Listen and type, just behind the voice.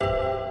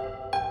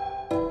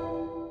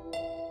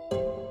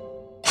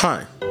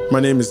Hi,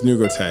 my name is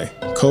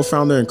Nugote,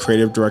 co-founder and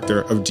creative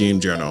director of Deem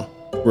Journal.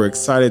 We're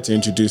excited to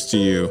introduce to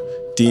you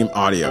Deem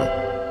Audio.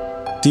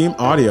 Deem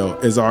Audio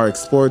is our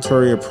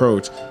exploratory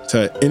approach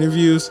to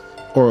interviews,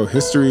 oral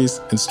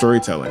histories, and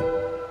storytelling.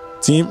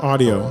 Deem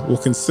Audio will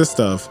consist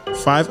of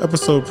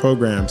 5-episode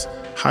programs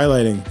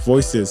highlighting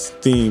voices,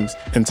 themes,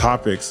 and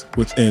topics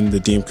within the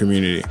Deem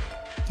community.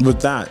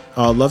 With that,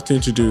 I'd love to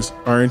introduce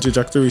our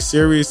introductory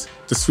series,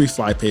 The Sweet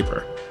Fly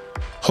Paper,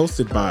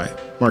 hosted by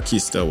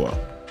Marquise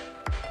Stillwell.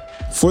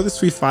 For the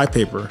Sweet Fly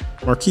Paper,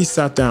 Marquise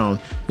sat down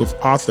with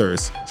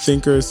authors,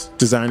 thinkers,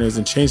 designers,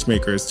 and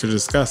changemakers to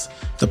discuss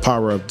the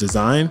power of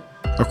design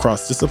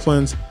across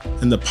disciplines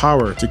and the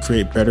power to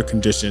create better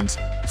conditions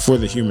for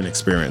the human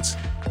experience.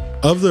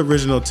 Of the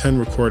original 10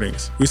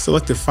 recordings, we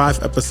selected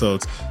 5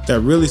 episodes that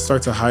really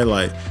start to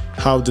highlight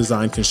how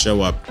design can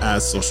show up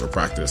as social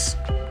practice.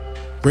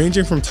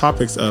 Ranging from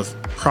topics of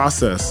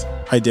process,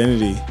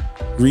 identity,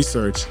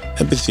 research,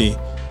 empathy,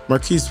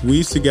 Marquise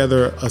weaves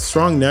together a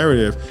strong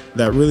narrative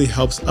that really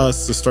helps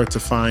us to start to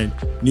find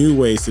new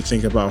ways to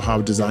think about how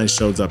design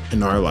shows up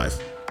in our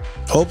life.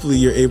 Hopefully,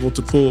 you're able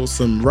to pull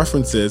some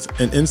references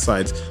and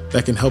insights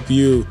that can help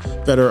you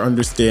better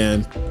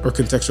understand or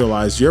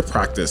contextualize your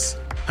practice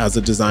as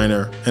a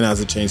designer and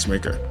as a change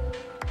maker.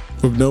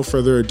 With no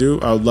further ado,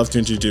 I would love to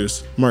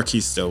introduce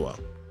Marquise Stillwell.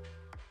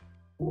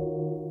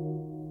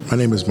 My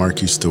name is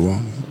Marquise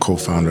Stillwell,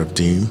 co-founder of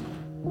Deem,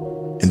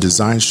 and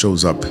design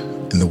shows up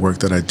in the work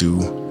that I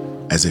do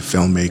as a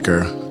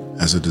filmmaker,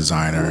 as a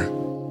designer,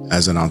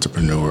 as an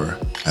entrepreneur,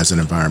 as an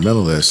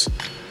environmentalist,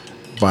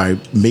 by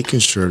making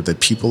sure that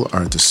people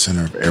are at the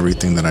center of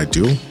everything that I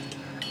do.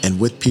 And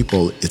with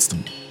people, it's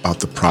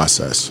about the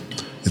process.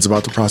 It's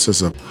about the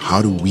process of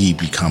how do we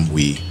become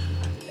we,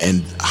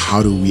 and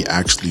how do we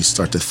actually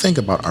start to think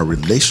about our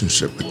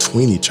relationship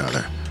between each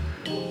other.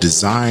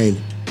 Design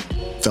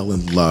fell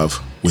in love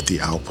with the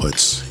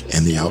outputs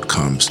and the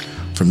outcomes.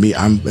 For me,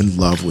 I'm in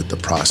love with the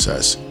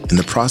process. And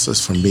the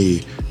process for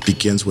me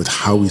begins with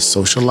how we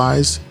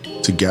socialize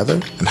together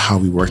and how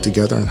we work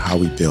together and how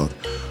we build.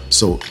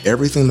 So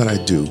everything that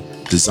I do,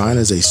 design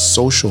is a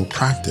social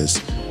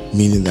practice,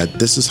 meaning that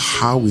this is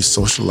how we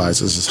socialize,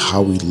 this is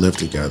how we live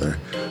together,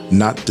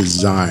 not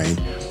design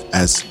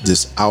as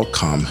this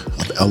outcome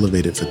of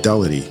elevated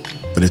fidelity,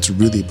 but it's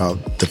really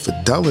about the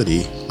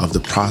fidelity of the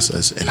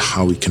process and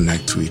how we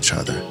connect to each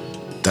other.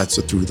 That's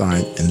the through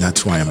line, and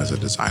that's who I am as a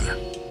designer.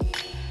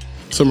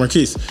 So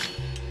Marquise,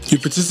 you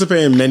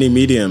participate in many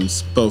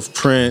mediums, both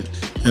print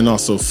and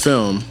also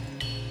film.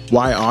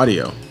 Why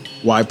audio?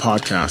 Why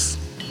podcasts?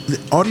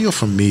 The audio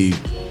for me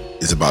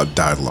is about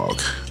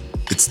dialogue.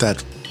 It's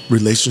that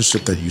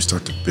relationship that you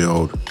start to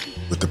build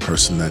with the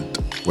person that,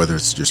 whether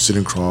it's you're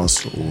sitting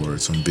across or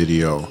it's on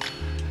video,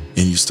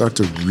 and you start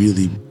to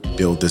really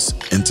build this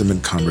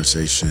intimate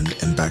conversation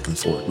and back and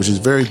forth, which is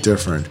very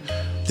different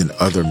than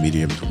other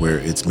mediums where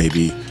it's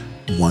maybe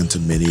one to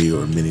many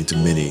or many to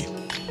many.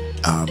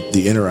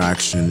 The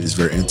interaction is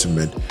very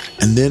intimate.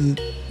 And then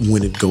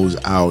when it goes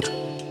out,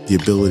 the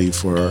ability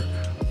for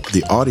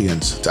the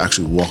audience to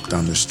actually walk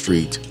down the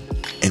street.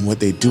 And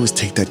what they do is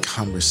take that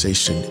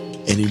conversation,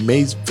 and it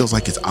may feel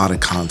like it's out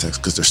of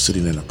context because they're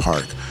sitting in a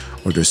park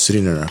or they're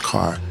sitting in a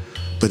car.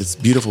 But it's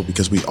beautiful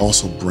because we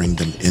also bring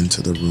them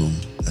into the room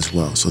as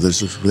well. So there's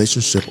this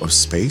relationship of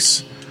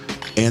space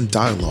and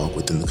dialogue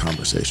within the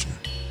conversation.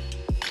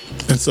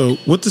 And so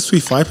with the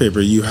Sweet Fly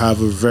Paper, you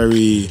have a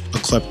very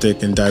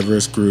eclectic and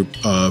diverse group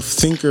of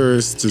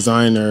thinkers,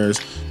 designers,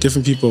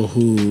 different people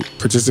who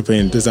participate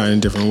in design in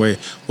a different way.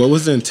 What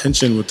was the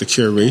intention with the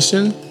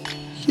curation?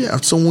 Yeah,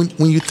 so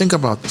when you think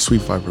about the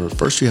Sweet Fly Paper,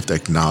 first you have to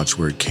acknowledge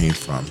where it came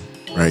from,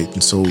 right?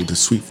 And so the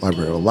Sweet Fly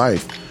Paper of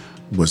Life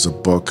was a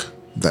book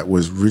that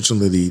was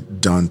originally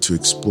done to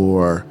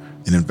explore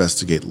and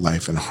investigate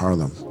life in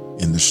Harlem,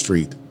 in the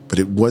street. But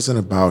it wasn't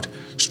about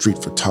street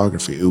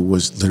photography. It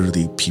was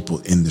literally people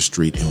in the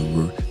street,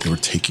 and they were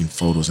taking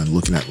photos and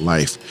looking at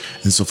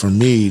life. And so for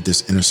me,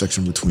 this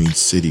intersection between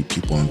city,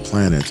 people, and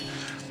planet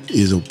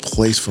is a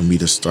place for me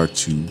to start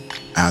to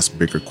ask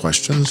bigger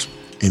questions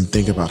and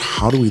think about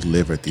how do we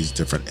live at these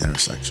different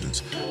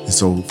intersections. And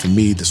so for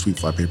me, the Sweet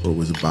Fly Paper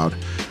was about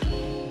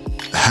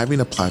having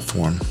a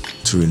platform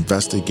to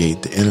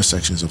investigate the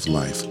intersections of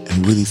life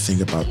and really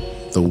think about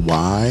the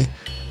why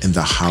and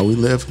the how we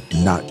live,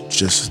 not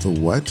just the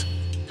what,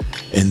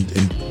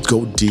 and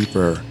go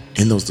deeper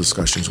in those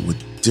discussions with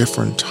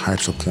different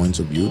types of points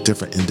of view,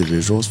 different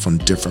individuals from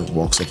different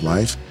walks of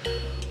life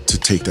to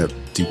take that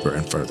deeper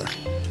and further.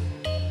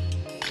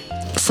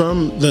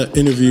 From the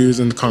interviews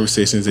and the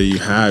conversations that you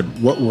had,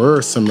 what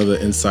were some of the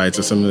insights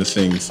or some of the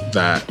things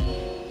that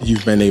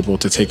you've been able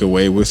to take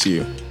away with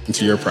you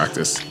into your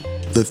practice?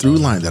 The through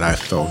line that I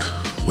felt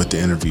with the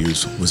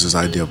interviews was this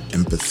idea of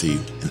empathy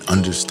and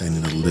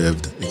understanding the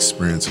lived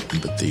experience of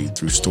empathy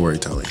through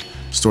storytelling.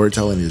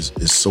 Storytelling is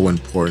so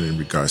important in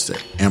regards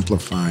to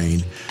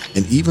amplifying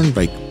and even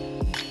like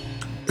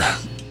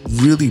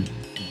really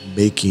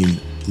making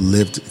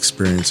lived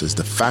experiences,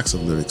 the facts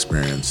of lived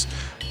experience,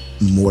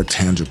 more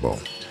tangible.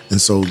 And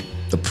so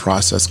the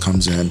process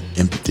comes in,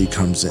 empathy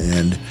comes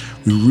in.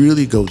 We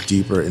really go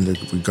deeper in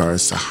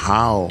regards to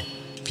how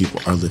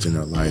people are living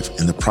their life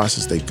and the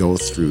process they go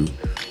through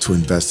to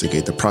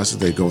investigate, the process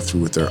they go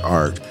through with their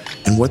art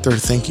and what they're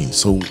thinking.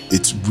 So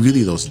it's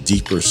really those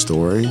deeper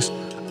stories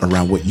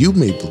around what you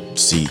may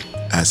see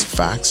as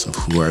facts of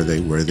who are they,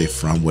 where are they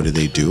from, what do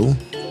they do.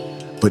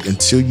 But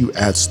until you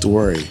add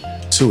story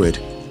to it,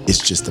 it's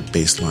just a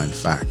baseline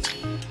fact.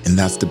 And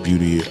that's the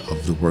beauty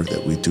of the work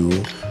that we do.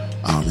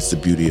 It's the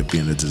beauty of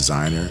being a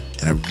designer.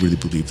 And I really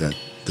believe that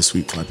the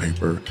Sweet Fly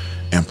paper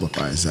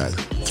amplifies that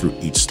through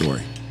each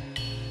story.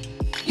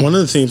 One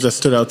of the things that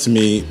stood out to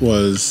me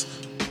was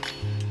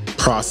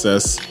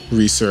process,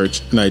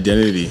 research, and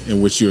identity,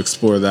 in which you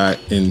explore that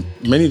in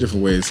many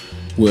different ways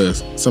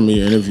with some of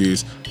your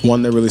interviews.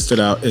 One that really stood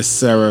out is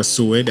Sarah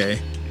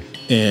Suede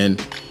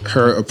and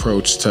her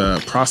approach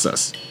to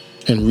process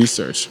and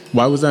research.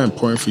 Why was that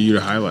important for you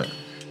to highlight?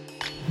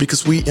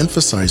 Because we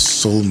emphasize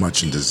so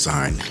much in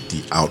design,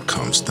 the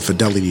outcomes, the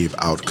fidelity of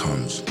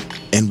outcomes,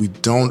 and we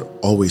don't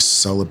always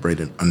celebrate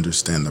and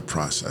understand the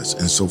process.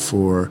 And so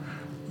for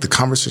the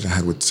conversation I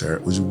had with Sarah,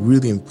 it was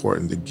really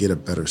important to get a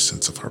better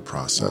sense of her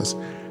process.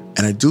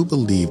 And I do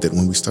believe that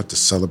when we start to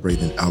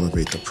celebrate and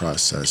elevate the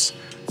process,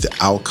 the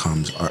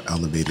outcomes are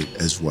elevated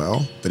as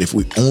well. But if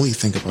we only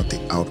think about the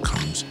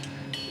outcomes,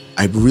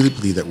 I really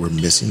believe that we're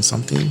missing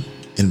something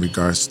in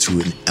regards to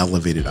an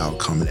elevated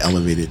outcome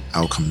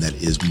that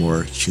is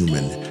more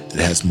human, that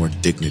has more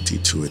dignity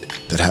to it,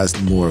 that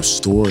has more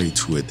story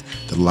to it,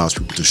 that allows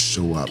people to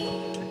show up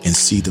and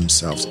see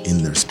themselves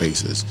in their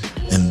spaces.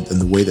 And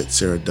the way that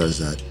Sarah does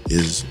that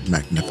is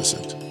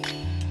magnificent.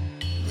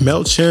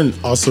 Mel Chin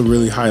also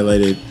really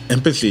highlighted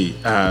empathy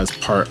as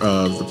part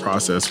of the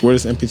process. Where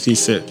does empathy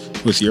sit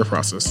with your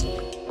process?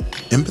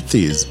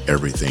 Empathy is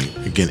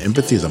everything. Again,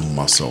 empathy is a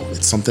muscle.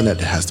 It's something that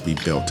has to be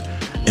built.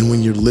 And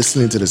when you're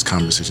listening to this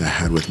conversation I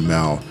had with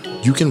Mel,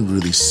 you can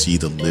really see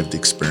the lived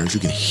experience. You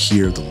can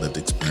hear the lived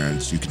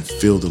experience. You can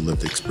feel the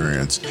lived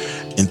experience.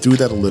 And through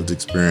that lived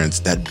experience,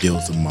 that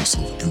builds the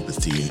muscle of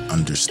empathy and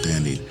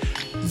understanding.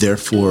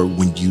 Therefore,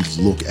 when you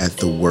look at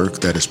the work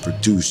that is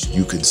produced,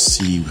 you can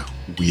see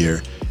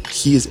where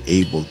he is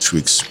able to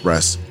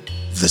express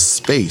the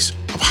space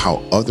of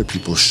how other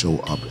people show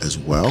up as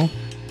well,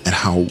 and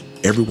how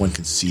everyone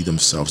can see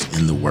themselves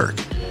in the work,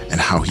 and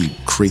how he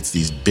creates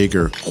these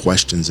bigger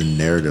questions and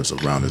narratives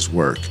around his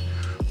work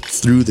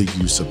through the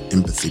use of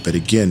empathy. But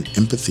again,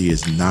 empathy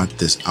is not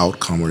this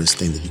outcome or this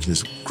thing that you can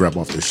just grab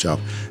off the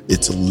shelf.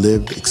 It's a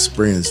lived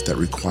experience that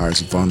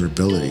requires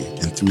vulnerability.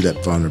 And through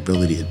that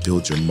vulnerability, it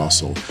builds your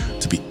muscle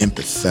to be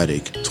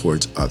empathetic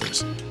towards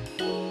others.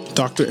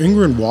 Dr.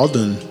 Ingrid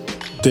Walden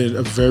did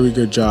a very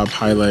good job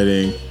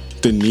highlighting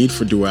the need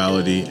for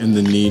duality and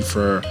the need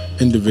for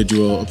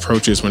individual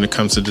approaches when it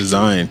comes to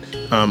design.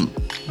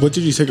 What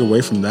did you take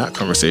away from that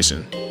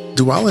conversation?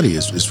 Duality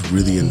is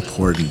really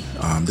important.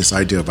 This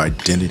idea of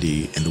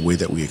identity and the way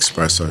that we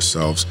express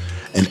ourselves.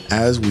 And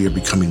as we are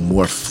becoming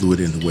more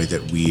fluid in the way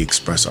that we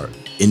express our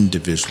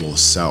individual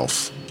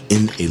self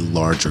in a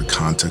larger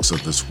context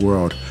of this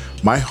world,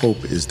 my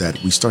hope is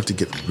that we start to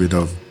get rid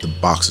of the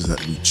boxes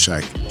that we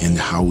check in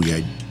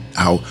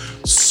how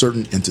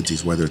certain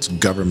entities, whether it's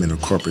government or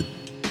corporate,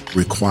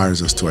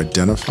 requires us to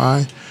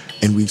identify,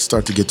 and we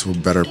start to get to a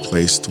better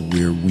place to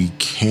where we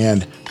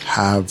can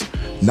have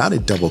not a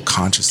double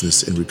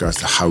consciousness in regards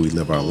to how we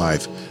live our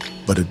life,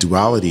 but a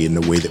duality in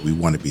the way that we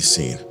want to be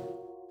seen.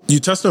 You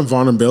touched on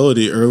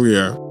vulnerability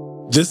earlier.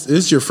 This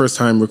is your first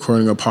time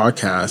recording a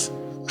podcast.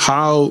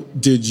 How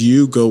did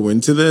you go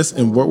into this,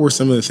 and what were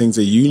some of the things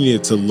that you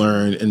needed to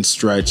learn and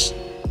stretch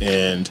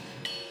and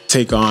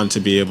take on to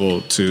be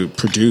able to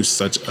produce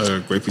such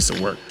a great piece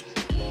of work?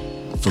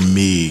 For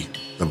me,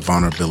 the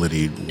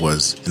vulnerability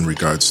was in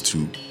regards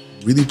to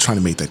really trying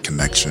to make that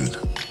connection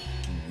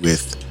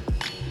with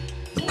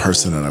the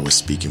person that I was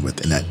speaking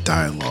with in that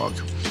dialogue.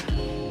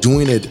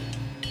 Doing it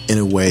in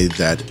a way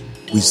that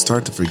we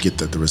start to forget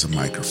that there was a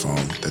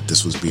microphone, that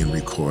this was being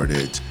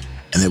recorded,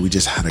 and that we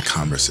just had a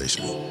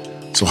conversation.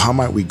 So how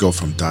might we go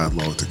from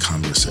dialogue to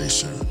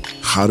conversation?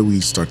 How do we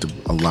start to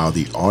allow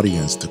the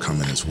audience to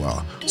come in as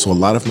well? So a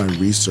lot of my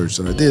research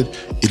that I did,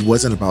 it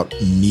wasn't about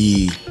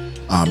me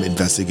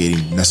investigating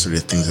necessarily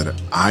the things that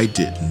I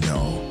didn't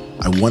know.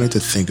 I wanted to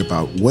think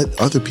about what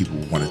other people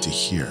wanted to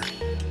hear.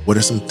 What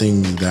are some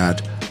things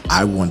that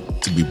I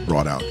want to be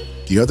brought out?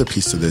 The other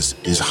piece to this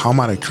is how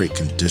might I create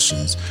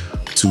conditions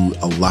to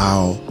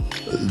allow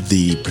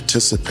the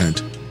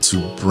participant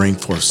to bring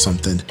forth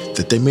something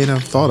that they may not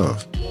have thought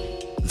of.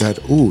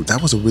 That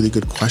was a really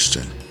good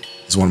question.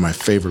 It's one of my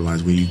favorite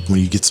lines when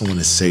you get someone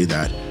to say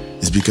that,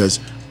 is because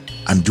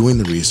I'm doing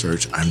the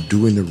research, I'm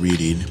doing the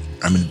reading,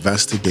 I'm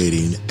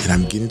investigating, and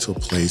I'm getting to a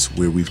place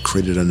where we've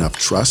created enough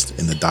trust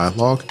in the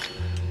dialogue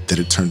that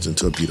it turns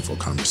into a beautiful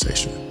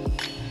conversation.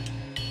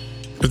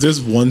 If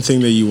there's one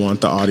thing that you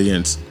want the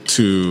audience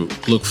to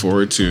look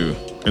forward to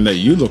and that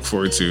you look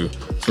forward to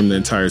from the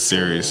entire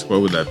series,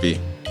 what would that be?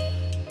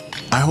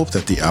 I hope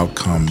that the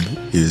outcome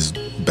is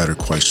better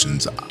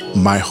questions.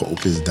 My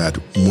hope is that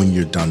when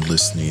you're done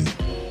listening,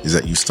 is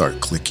that you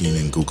start clicking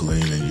and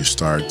Googling and you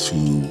start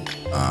to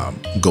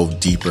go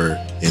deeper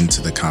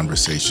into the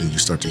conversation. You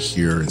start to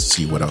hear and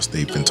see what else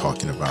they've been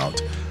talking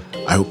about.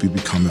 I hope you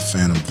become a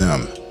fan of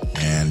them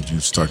and you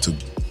start to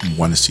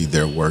want to see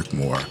their work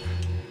more.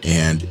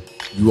 And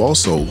you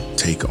also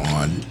take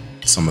on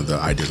some of the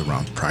ideas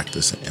around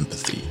practice and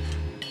empathy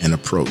and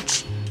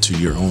approach to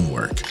your own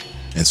work.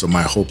 And so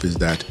my hope is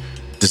that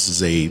this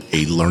is a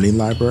learning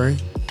library,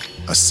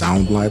 a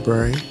sound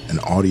library, an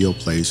audio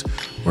place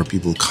where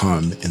people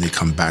come and they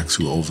come back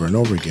to over and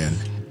over again,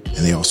 and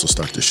they also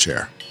start to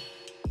share.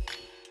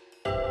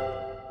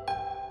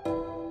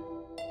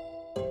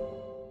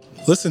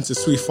 Listen to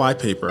Sweet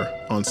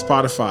Flypaper on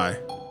Spotify,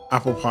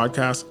 Apple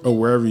Podcasts, or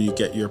wherever you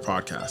get your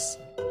podcasts.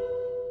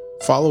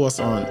 Follow us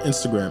on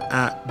Instagram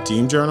at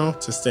Deem Journal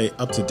to stay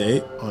up to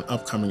date on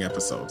upcoming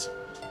episodes.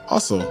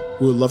 Also,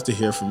 we would love to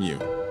hear from you.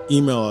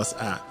 Email us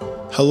at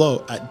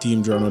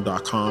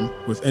hello@deemjournal.com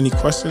with any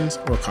questions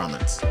or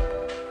comments.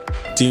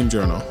 Deem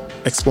Journal,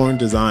 exploring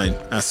design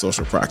as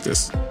social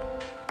practice.